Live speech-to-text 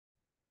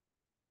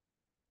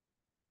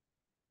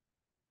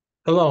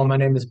Hello, my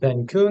name is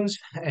Ben Kuhns,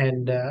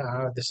 and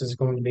this is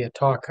going to be a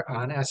talk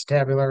on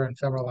acetabular and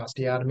femoral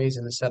osteotomies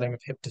in the setting of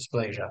hip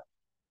dysplasia.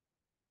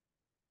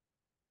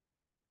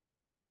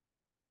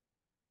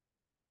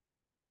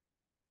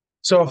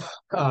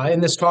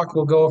 In this talk,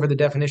 we'll go over the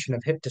definition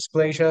of hip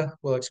dysplasia.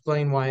 We'll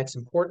explain why it's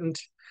important.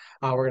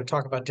 We're going to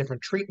talk about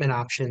different treatment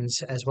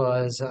options as well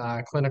as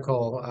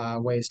clinical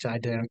ways to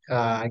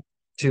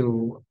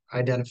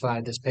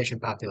identify this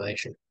patient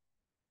population.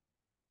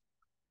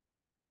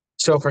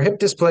 So for hip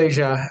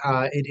dysplasia,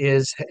 it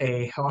is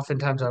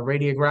oftentimes a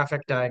radiographic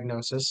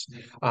diagnosis.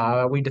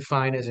 We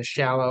define as a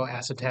shallow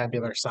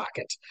acetabular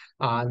socket.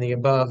 On the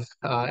above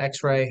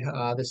X-ray,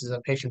 this is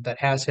a patient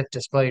that has hip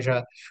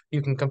dysplasia.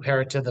 You can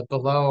compare it to the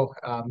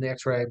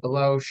X-ray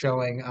below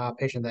showing a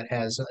patient that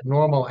has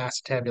normal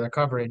acetabular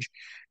coverage.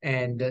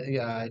 And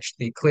it should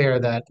be clear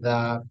that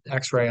the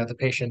X-ray of the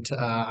patient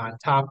on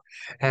top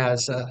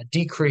has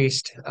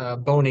decreased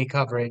bony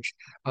coverage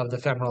of the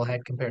femoral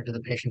head compared to the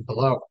patient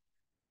below.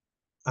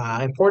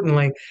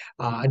 Importantly,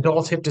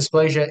 adult hip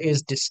dysplasia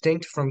is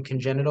distinct from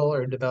congenital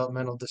or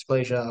developmental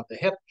dysplasia of the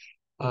hip.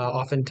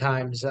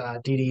 Oftentimes,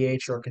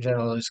 DDH or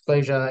congenital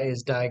dysplasia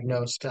is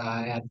diagnosed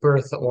at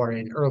birth or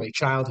in early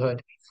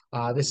childhood.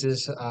 This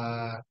is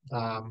a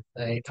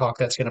talk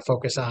that's going to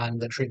focus on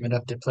the treatment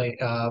of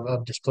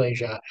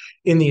dysplasia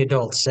in the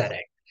adult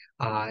setting.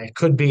 It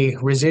could be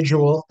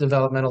residual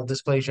developmental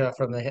dysplasia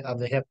of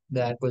the hip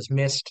that was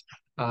missed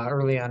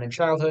early on in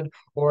childhood,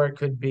 or it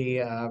could be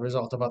a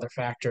result of other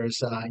factors,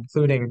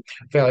 including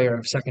failure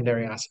of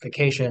secondary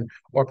ossification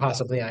or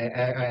possibly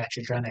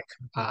iatrogenic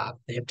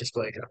hip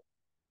dysplasia.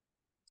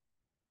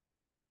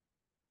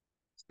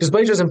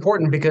 Dysplasia is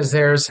important because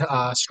there's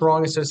a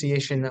strong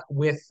association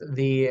with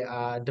the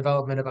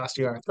development of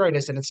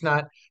osteoarthritis, and it's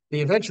not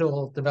the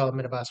eventual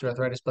development of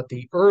osteoarthritis, but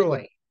the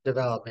early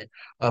development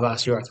of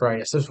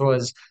osteoarthritis. This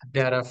was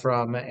data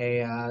from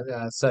a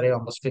study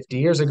almost 50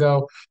 years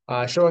ago,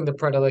 showing the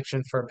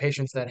predilection for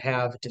patients that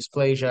have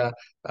dysplasia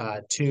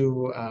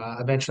to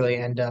eventually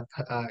end up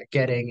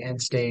getting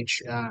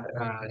end-stage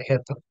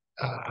hip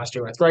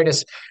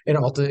osteoarthritis and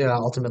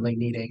ultimately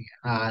needing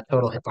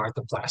total hip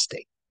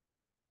arthroplasty.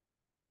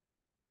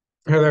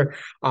 Further,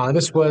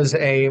 this was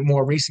a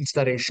more recent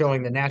study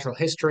showing the natural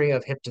history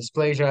of hip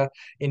dysplasia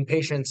in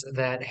patients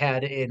that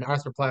had an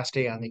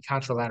arthroplasty on the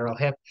contralateral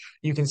hip.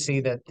 You can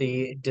see that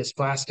the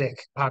dysplastic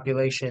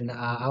population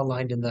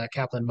outlined in the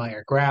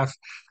Kaplan-Meier graph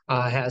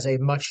has a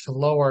much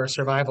lower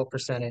survival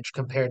percentage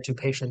compared to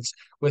patients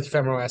with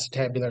femoral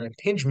acetabular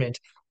impingement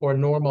or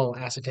normal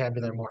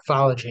acetabular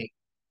morphology.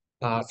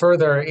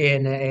 Further,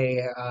 in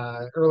a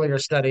earlier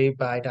study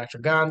by Dr.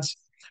 Kuhns,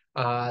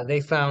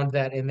 they found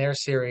that in their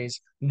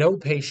series, no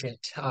patient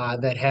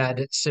that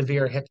had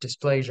severe hip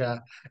dysplasia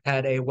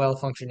had a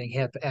well-functioning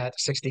hip at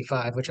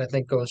 65, which I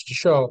think goes to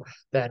show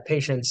that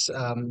patients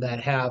that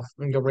have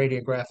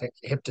radiographic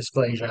hip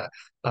dysplasia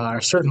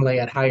are certainly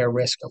at higher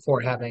risk for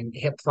having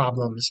hip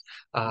problems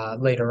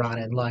later on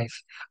in life,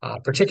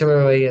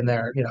 particularly in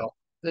their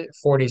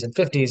 40s and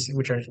 50s,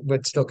 which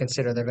would still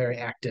consider their very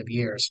active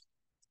years.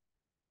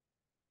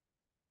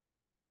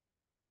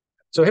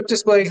 So hip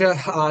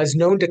dysplasia is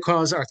known to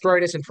cause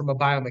arthritis, and from a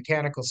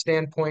biomechanical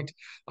standpoint,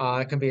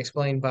 it can be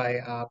explained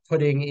by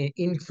putting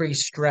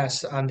increased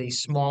stress on the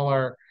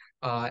smaller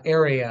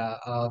area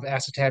of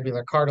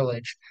acetabular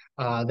cartilage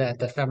that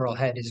the femoral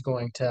head is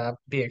going to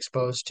be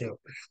exposed to.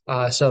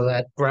 So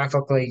that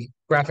graphically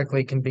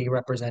can be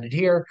represented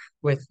here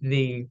with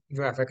the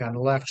graphic on the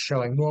left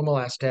showing normal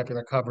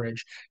acetabular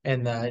coverage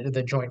and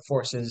the joint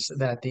forces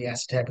that the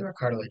acetabular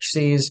cartilage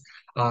sees.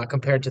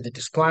 Compared to the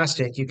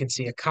dysplastic, you can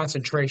see a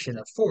concentration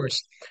of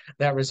force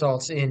that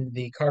results in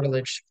the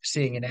cartilage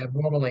seeing an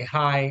abnormally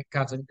high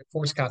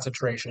force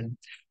concentration,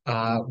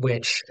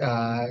 which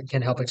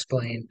can help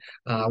explain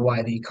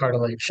why the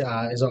cartilage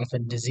is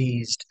often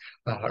diseased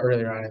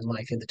earlier on in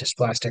life in the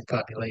dysplastic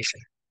population.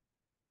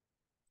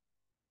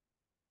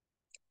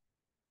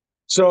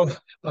 So,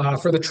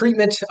 for the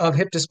treatment of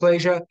hip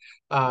dysplasia,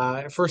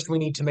 first we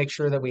need to make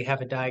sure that we have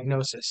a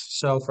diagnosis.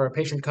 So, for a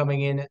patient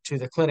coming in to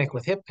the clinic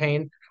with hip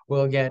pain,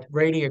 we'll get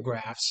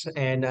radiographs.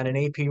 And on an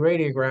AP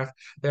radiograph,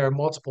 there are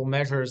multiple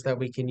measures that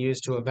we can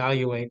use to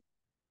evaluate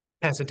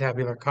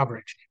acetabular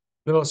coverage.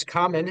 The most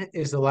common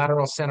is the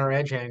lateral center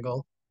edge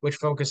angle, which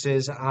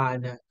focuses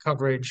on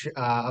coverage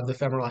of the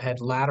femoral head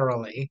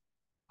laterally.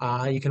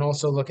 You can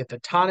also look at the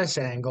tonus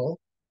angle,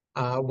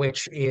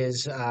 which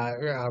is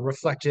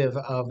reflective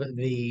of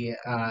the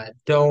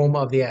dome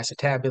of the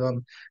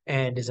acetabulum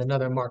and is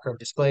another marker of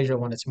dysplasia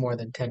when it's more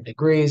than 10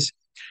 degrees.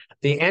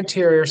 The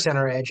anterior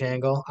center edge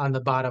angle on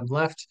the bottom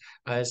left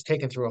is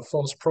taken through a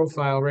false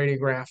profile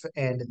radiograph,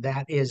 and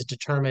that is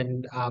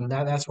determined,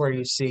 that's where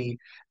you see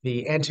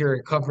the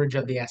anterior coverage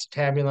of the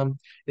acetabulum.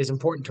 It is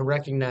important to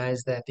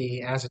recognize that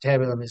the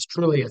acetabulum is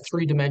truly a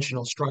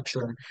three-dimensional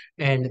structure,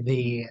 and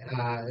the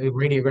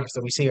radiographs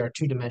that we see are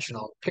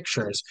two-dimensional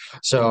pictures.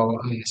 So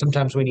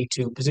sometimes we need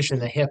to position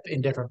the hip in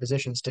different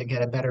positions to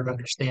get a better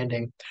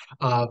understanding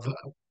of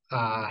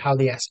how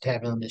the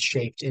acetabulum is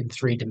shaped in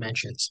three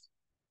dimensions.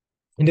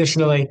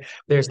 Additionally,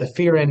 there's the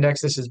fear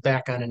index. This is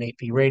back on an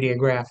AP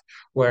radiograph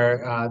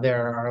where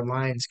there are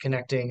lines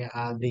connecting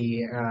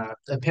the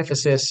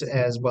epiphysis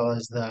as well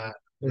as the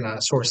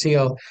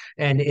sourceal.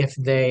 And if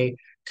they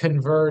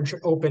converge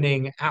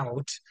opening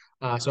out,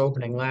 so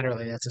opening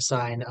laterally, that's a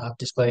sign of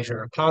dysplasia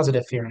or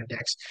positive fear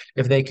index.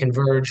 If they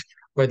converge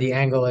where the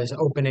angle is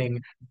opening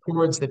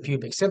towards the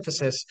pubic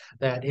symphysis,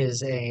 that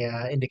is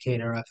a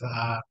indicator of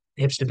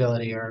hip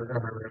stability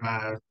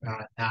or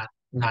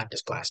not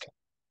dysplastic.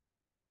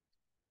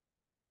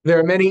 There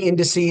are many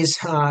indices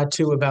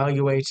to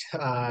evaluate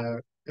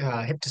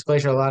hip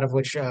dysplasia, a lot of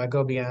which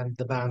go beyond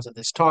the bounds of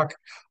this talk,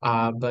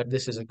 but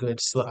this is a good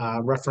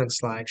reference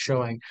slide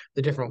showing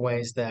the different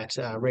ways that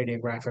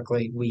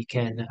radiographically we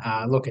can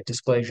look at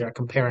dysplasia,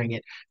 comparing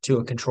it to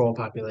a control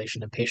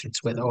population of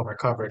patients with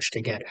overcoverage to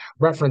get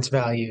reference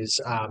values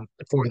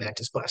for that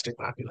dysplastic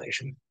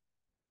population.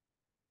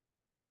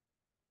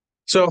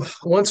 So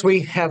once we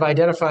have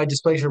identified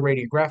dysplasia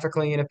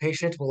radiographically in a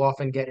patient, we'll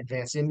often get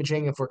advanced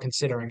imaging if we're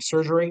considering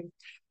surgery.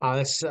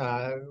 This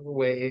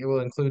way it will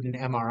include an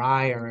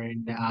MRI or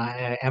an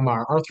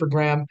MR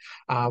arthrogram,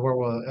 where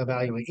we'll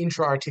evaluate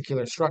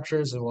intra-articular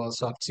structures as well as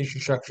soft tissue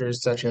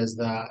structures such as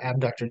the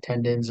abductor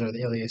tendons or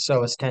the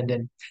iliopsoas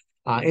tendon.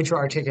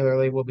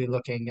 Intra-articularly, we'll be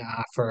looking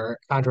for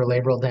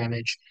chondrolabral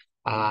damage,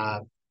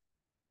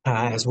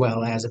 as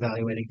well as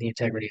evaluating the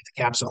integrity of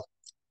the capsule.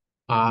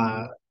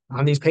 Uh,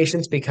 on these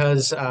patients,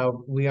 because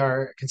we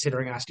are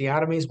considering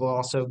osteotomies, we'll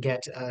also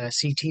get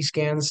CT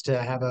scans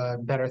to have a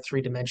better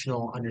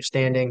three-dimensional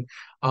understanding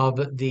of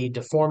the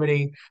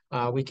deformity.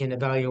 We can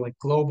evaluate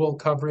global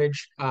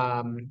coverage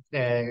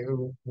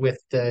with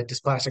the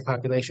dysplastic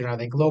population. Are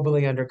they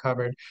globally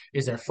undercovered?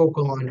 Is there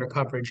focal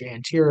undercoverage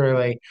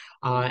anteriorly?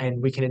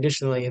 And we can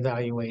additionally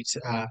evaluate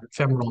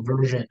femoral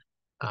version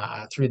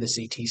through the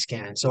CT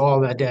scan. So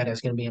all that data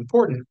is going to be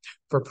important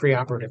for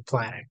preoperative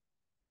planning.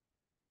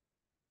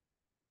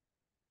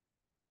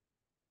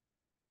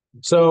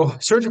 So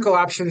surgical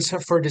options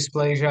for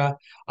dysplasia,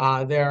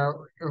 there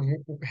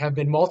have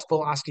been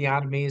multiple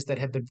osteotomies that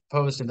have been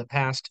proposed in the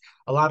past.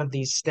 A lot of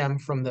these stem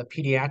from the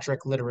pediatric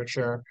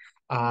literature,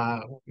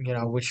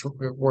 which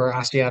were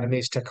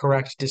osteotomies to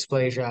correct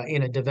dysplasia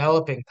in a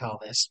developing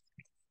pelvis.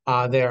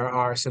 There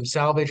are some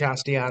salvage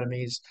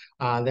osteotomies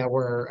that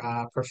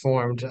were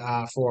performed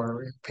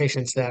for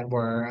patients that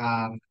were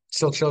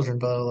still children,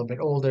 but a little bit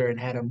older and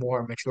had a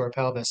more mature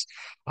pelvis.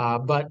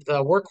 But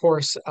the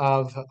workhorse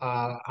of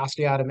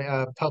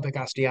pelvic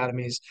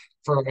osteotomies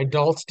for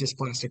adult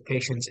dysplastic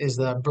patients is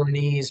the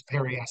Bernese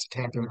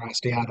periacetabular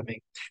osteotomy.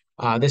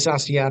 This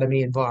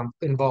osteotomy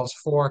involves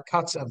four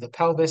cuts of the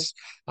pelvis,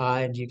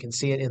 and you can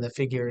see it in the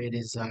figure. It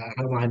is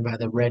outlined by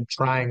the red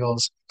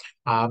triangles.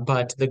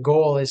 But the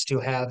goal is to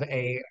have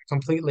a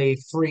completely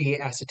free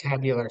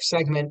acetabular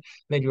segment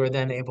that you are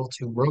then able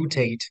to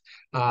rotate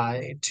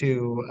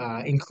to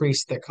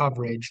increase the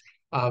coverage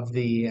of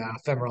the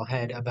femoral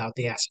head about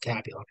the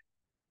acetabulum.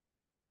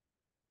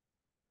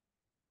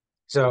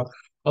 So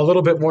a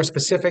little bit more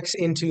specifics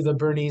into the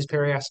Bernese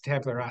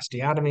periacetabular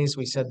osteotomies.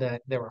 We said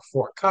that there were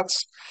four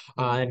cuts,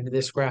 and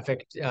this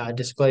graphic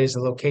displays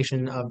the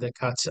location of the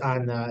cuts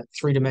on the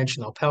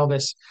three-dimensional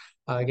pelvis.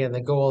 Again,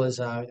 the goal is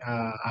a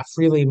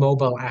freely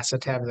mobile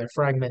acetabular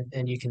fragment,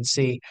 and you can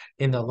see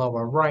in the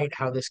lower right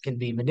how this can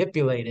be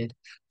manipulated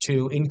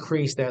to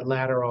increase that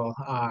lateral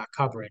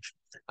coverage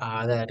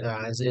that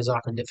is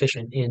often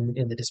deficient in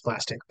the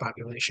dysplastic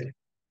population.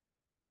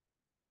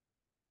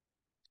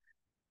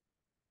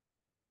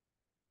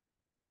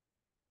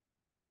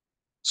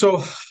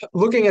 So,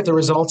 looking at the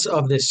results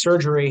of this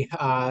surgery,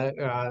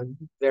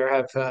 there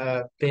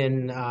have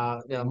been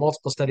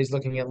multiple studies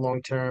looking at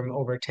long-term,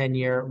 over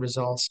 10-year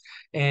results,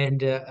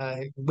 and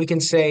we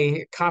can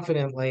say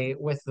confidently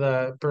with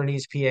the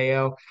Bernese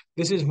PAO,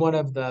 this is one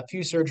of the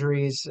few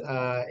surgeries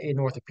in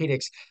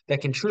orthopedics that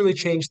can truly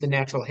change the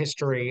natural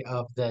history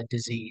of the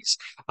disease.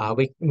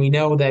 We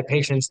know that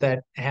patients that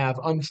have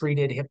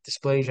untreated hip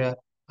dysplasia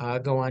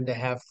go on to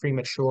have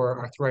premature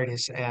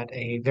arthritis at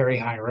a very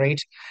high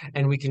rate.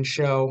 And we can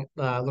show,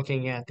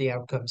 looking at the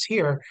outcomes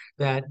here,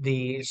 that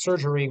the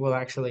surgery will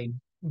actually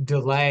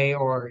delay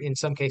or in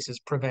some cases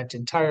prevent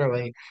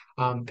entirely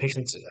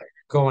patients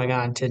going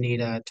on to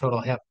need a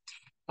total hip.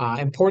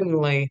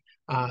 Importantly,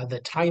 the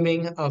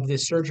timing of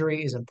this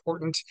surgery is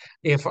important.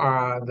 If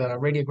the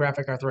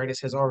radiographic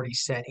arthritis has already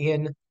set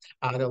in,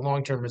 the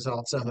long-term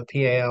results of a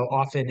PAO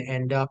often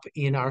end up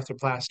in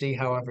arthroplasty.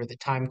 However, the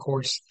time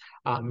course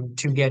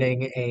to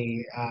getting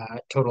a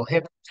total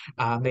hip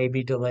may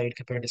be delayed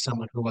compared to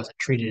someone who wasn't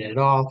treated at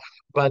all.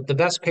 But the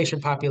best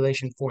patient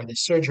population for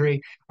this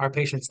surgery are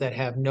patients that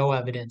have no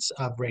evidence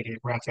of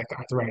radiographic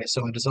arthritis.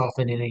 So it is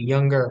often in a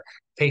younger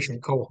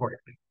patient cohort.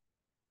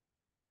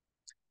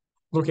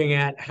 Looking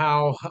at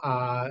how,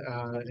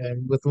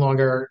 with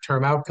longer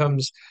term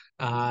outcomes,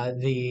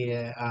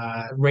 the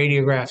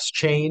radiographs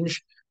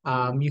change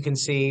You can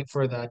see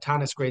for the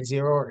tonus grade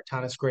 0 or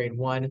tonus grade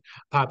 1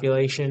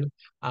 population,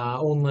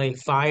 only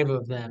 5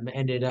 of them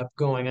ended up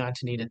going on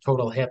to need a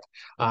total hip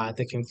at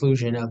the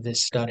conclusion of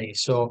this study.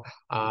 So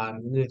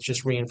it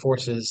just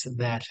reinforces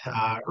that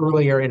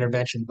earlier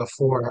intervention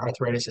before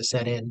arthritis is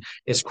set in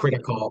is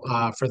critical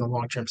for the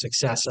long-term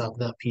success of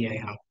the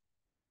PAO.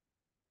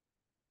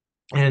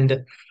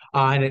 And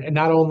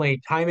not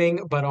only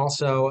timing, but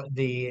also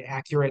the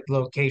accurate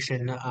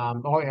location,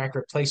 or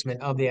accurate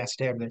placement of the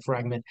acetabular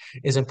fragment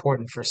is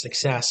important for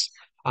success.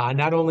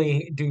 Not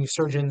only do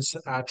surgeons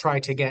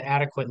try to get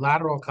adequate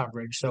lateral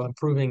coverage, so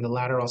improving the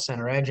lateral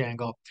center edge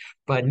angle,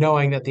 but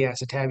knowing that the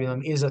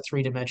acetabulum is a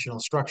three-dimensional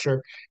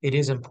structure, it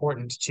is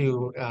important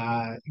to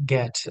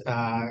get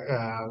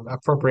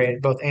appropriate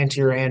both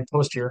anterior and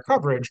posterior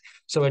coverage.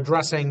 So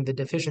addressing the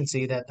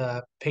deficiency that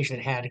the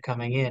patient had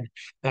coming in.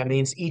 That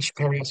means each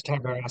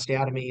periacetabular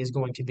osteotomy is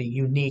going to be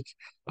unique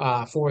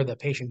for the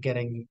patient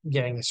getting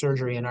the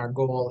surgery, and our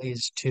goal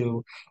is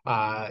to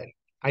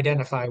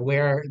identify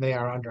where they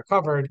are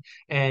undercovered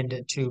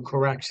and to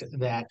correct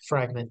that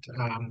fragment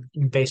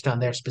based on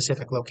their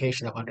specific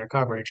location of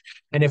undercoverage.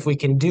 And if we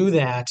can do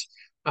that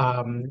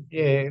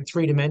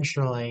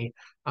three-dimensionally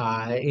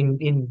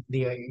in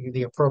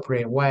the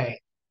appropriate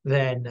way,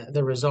 then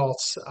the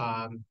results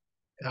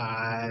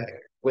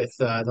with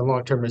the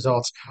long-term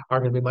results are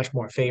going to be much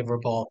more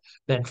favorable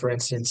than, for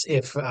instance,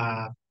 if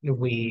the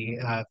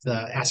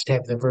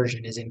acetabular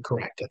version is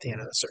incorrect at the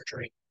end of the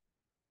surgery.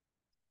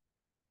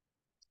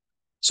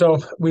 So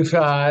we've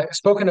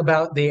spoken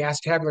about the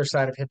acetabular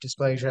side of hip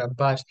dysplasia,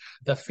 but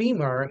the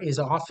femur is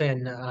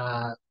often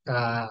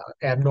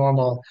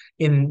abnormal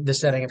in the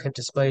setting of hip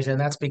dysplasia, and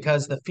that's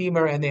because the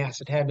femur and the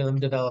acetabulum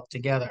develop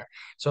together.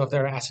 So if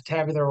there are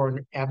acetabular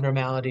or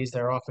abnormalities,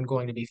 there are often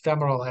going to be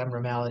femoral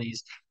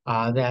abnormalities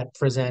that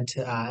present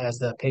as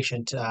the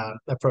patient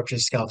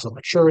approaches skeletal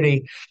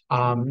maturity.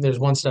 There's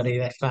one study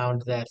that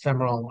found that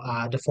femoral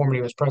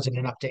deformity was present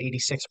in up to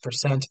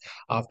 86%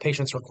 of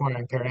patients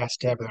requiring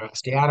periacetabular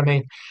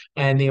osteotomy.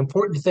 And the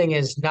important thing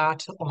is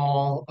not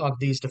all of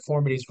these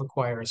deformities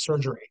require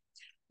surgery.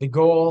 The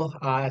goal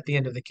at the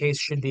end of the case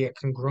should be a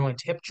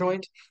congruent hip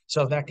joint.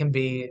 So that can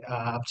be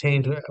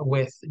obtained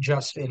with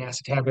just an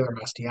acetabular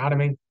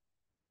osteotomy.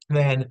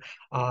 Then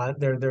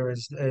there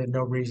is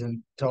no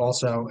reason to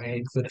also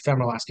include a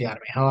femoral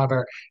osteotomy.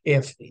 However,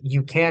 if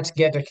you can't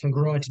get a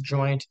congruent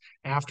joint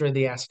after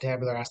the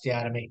acetabular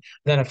osteotomy,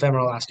 then a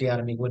femoral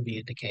osteotomy would be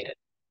indicated.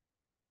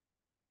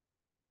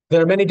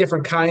 There are many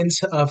different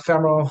kinds of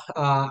femoral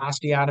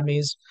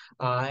osteotomies,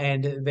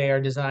 and they are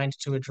designed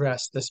to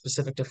address the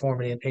specific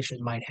deformity a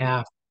patient might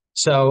have.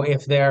 So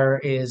if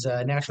there is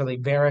a naturally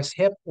varus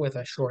hip with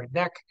a short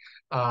neck,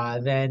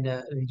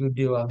 then you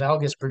do a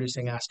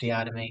valgus-producing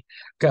osteotomy.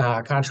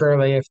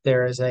 Contrarily, if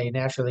there is a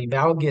naturally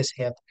valgus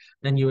hip,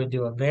 then you would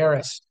do a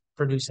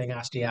varus-producing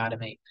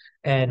osteotomy.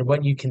 And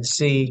what you can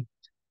see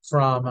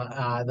from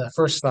the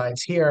first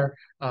slides here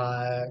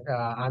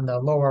on the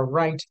lower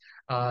right,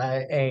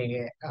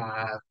 a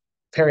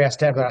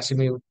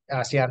periacetabular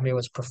osteotomy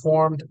was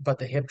performed, but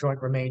the hip joint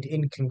remained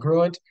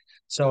incongruent.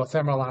 So a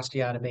femoral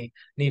osteotomy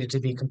needed to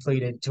be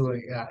completed to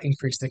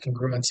increase the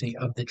congruency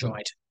of the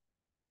joint.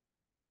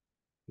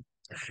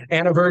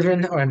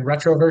 Anaversion and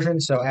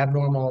retroversion, so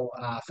abnormal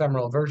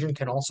femoral version,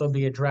 can also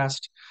be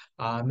addressed.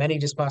 Many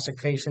dysplastic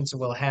patients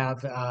will have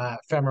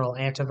femoral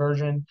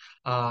anteversion,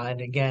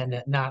 and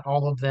again, not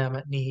all of them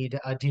need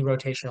a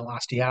derotational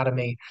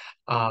osteotomy.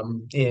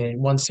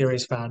 In one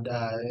series found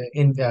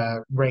in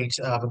the rate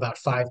of about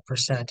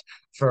 5%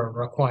 for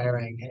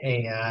requiring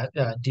a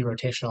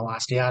derotational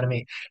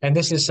osteotomy. And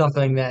this is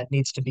something that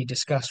needs to be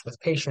discussed with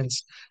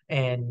patients,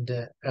 and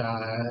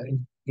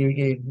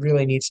it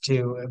really needs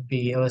to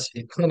be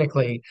elicited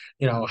clinically,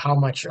 how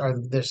much are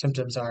their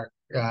symptoms are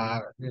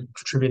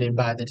contributed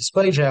by the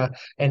dysplasia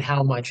and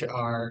how much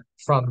are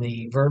from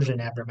the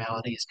version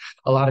abnormalities.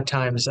 A lot of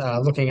times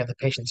looking at the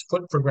patient's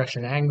foot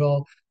progression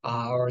angle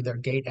or their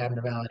gait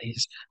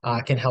abnormalities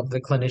can help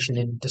the clinician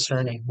in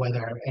discerning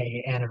whether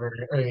a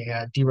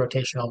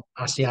derotational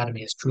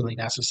osteotomy is truly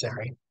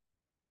necessary.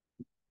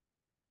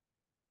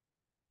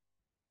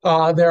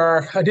 There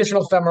are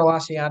additional femoral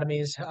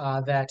osteotomies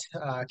that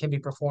can be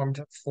performed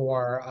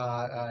for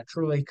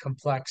truly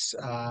complex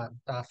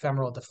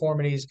femoral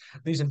deformities.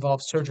 These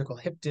involve surgical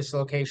hip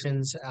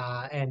dislocations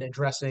and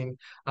addressing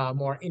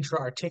more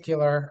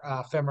intra-articular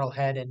femoral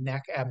head and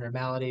neck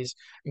abnormalities,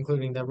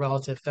 including the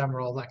relative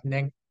femoral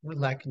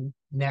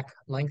neck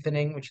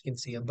lengthening, which you can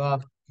see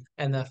above,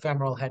 and the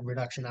femoral head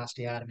reduction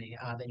osteotomy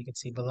that you can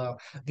see below.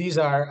 These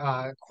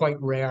are quite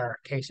rare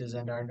cases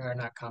and are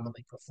not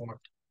commonly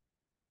performed.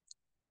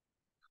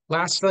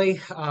 Lastly,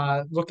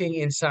 looking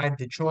inside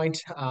the joint,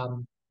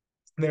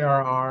 there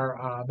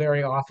are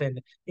very often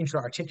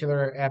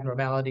intra-articular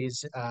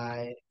abnormalities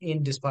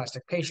in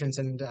dysplastic patients,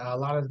 and a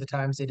lot of the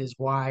times it is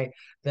why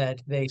that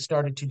they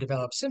started to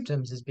develop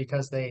symptoms is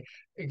because they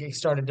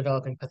started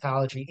developing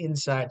pathology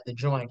inside the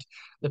joint.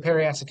 The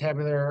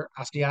periacetabular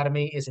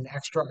osteotomy is an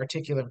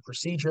extra-articular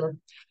procedure,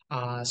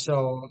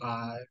 so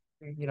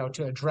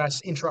to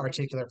address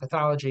intra-articular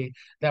pathology,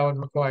 that would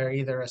require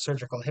either a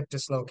surgical hip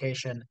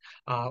dislocation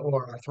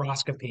or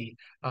arthroscopy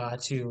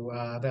to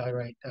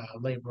evaluate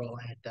labral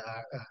and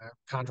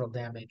chondral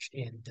damage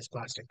in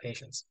dysplastic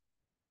patients.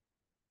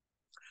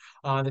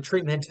 The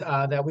treatment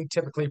that we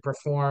typically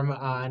perform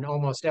on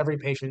almost every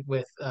patient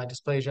with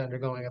dysplasia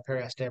undergoing a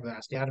periacetabular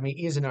osteotomy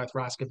is an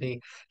arthroscopy,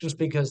 just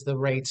because the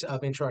rates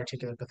of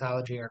intra-articular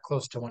pathology are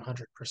close to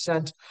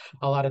 100%.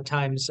 A lot of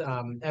times,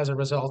 as a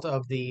result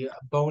of the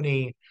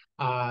bony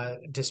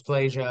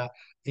dysplasia,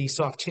 the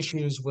soft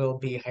tissues will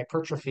be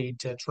hypertrophied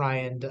to try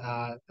and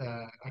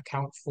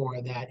account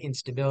for that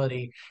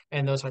instability.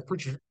 And those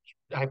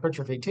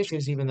hypertrophied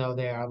tissues, even though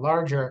they are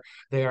larger,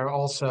 they are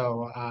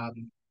also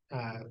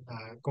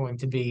going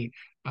to be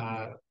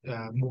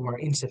more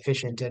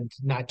insufficient and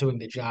not doing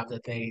the job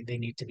that they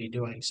need to be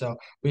doing. So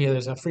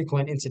there's a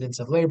frequent incidence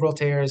of labral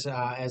tears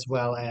as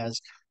well as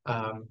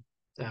um,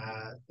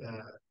 uh,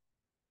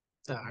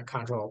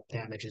 chondral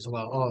damage as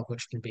well, all of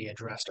which can be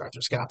addressed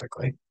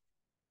arthroscopically.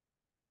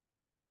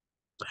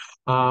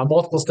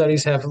 Multiple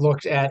studies have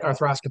looked at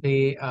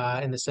arthroscopy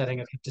in the setting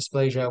of hip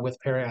dysplasia with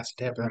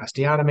periacetabular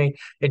osteotomy.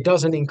 It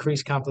doesn't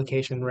increase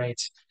complication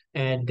rates,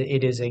 and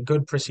it is a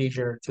good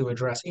procedure to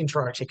address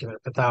intra-articular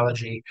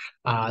pathology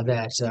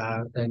that,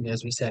 and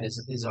as we said,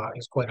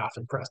 is quite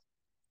often present.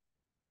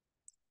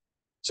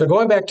 So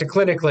going back to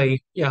clinically,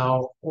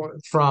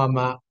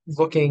 from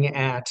looking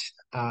at,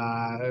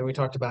 we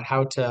talked about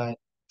how to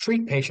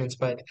treat patients,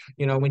 but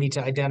we need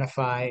to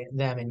identify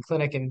them in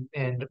clinic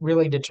and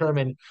really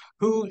determine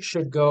who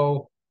should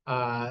go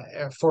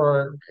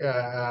for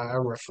a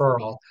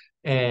referral.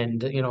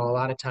 And a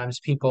lot of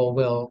times people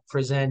will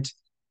present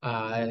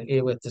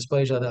with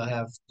dysplasia. They'll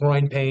have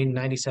groin pain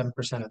 97%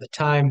 of the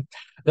time.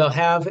 They'll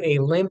have a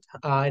limp.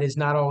 It is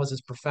not always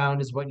as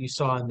profound as what you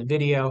saw in the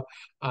video,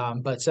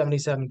 but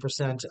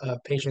 77%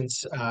 of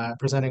patients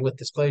presenting with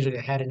dysplasia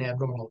had an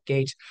abnormal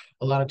gait.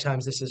 A lot of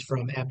times this is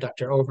from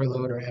abductor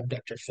overload or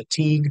abductor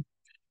fatigue.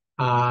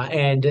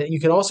 And you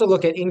can also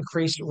look at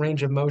increased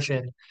range of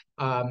motion,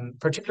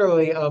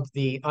 particularly of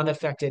the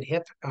unaffected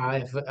hip.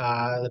 If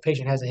the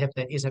patient has a hip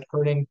that isn't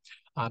hurting,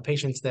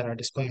 patients that are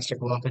dysplastic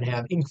will often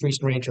have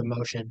increased range of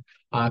motion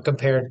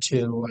compared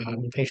to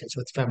patients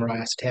with femoral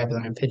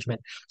acetabular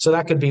impingement. So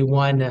that could be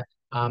one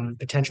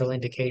potential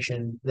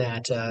indication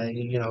that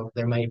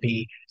there might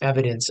be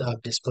evidence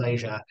of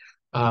dysplasia.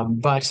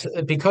 But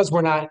because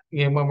we're not,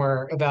 when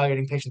we're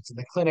evaluating patients in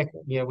the clinic,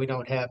 we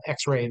don't have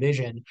X-ray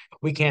vision.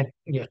 We can't,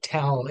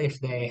 tell if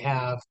they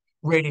have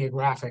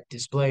radiographic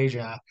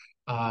dysplasia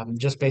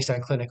just based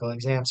on clinical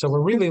exams. So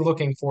we're really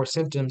looking for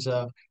symptoms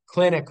of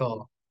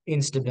clinical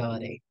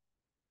instability.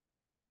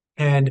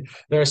 And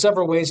there are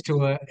several ways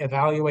to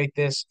evaluate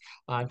this.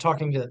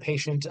 Talking to the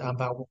patient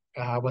about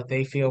what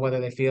they feel, whether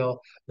they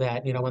feel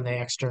that when they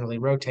externally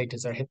rotate,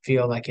 does their hip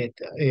feel like it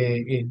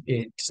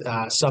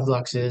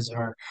subluxes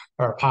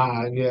or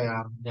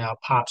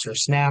pops or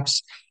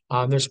snaps.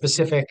 There's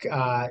specific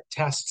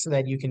tests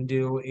that you can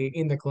do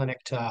in the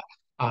clinic to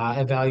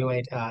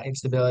evaluate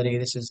instability.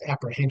 This is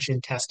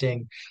apprehension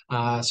testing.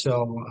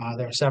 So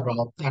there are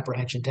several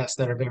apprehension tests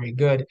that are very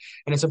good.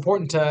 And it's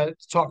important to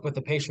talk with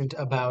the patient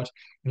about,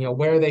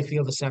 where they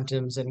feel the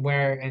symptoms and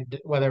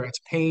whether it's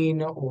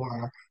pain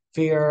or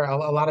fear.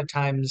 A lot of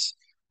times,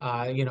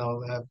 a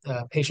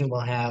patient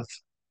will have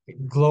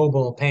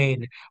global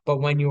pain,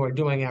 but when you are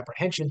doing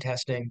apprehension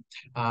testing,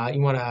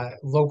 you want to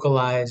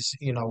localize,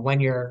 when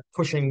you're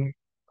pushing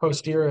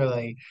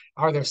posteriorly,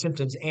 are there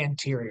symptoms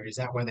anterior? Is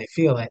that where they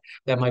feel it?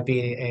 That might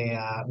be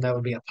that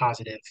would be a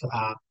positive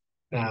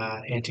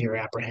anterior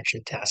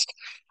apprehension test.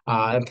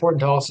 Important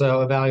to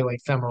also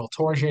evaluate femoral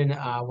torsion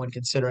when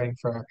considering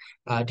for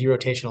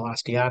derotational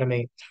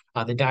osteotomy.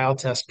 The dial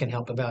test can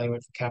help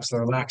evaluate for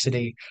capsular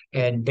laxity,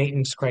 and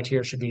Baton's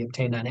criteria should be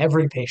obtained on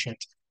every patient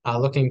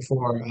looking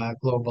for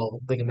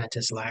global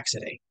ligamentous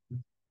laxity.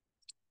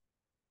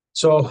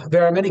 So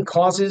there are many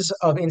causes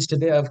of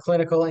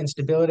clinical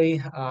instability.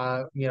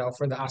 For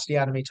the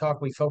osteotomy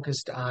talk, we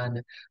focused on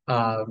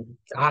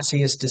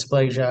osseous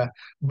dysplasia.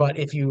 But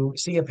if you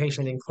see a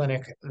patient in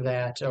clinic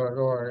that,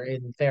 or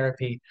in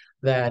therapy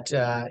that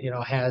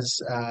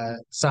has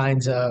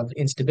signs of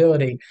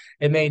instability,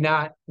 it may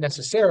not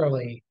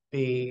necessarily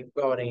be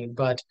bony,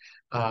 but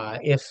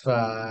if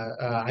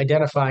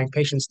identifying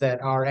patients that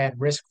are at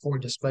risk for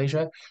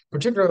dysplasia,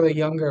 particularly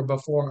younger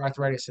before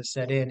arthritis has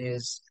set in,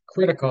 is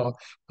critical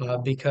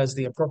because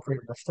the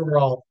appropriate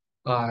referral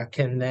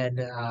can then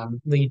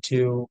lead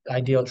to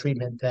ideal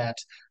treatment that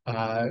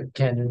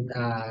can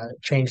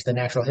change the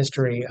natural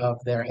history of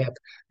their hip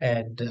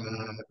and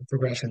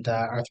progression to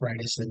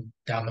arthritis and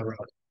down the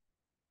road.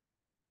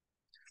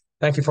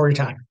 Thank you for your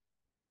time.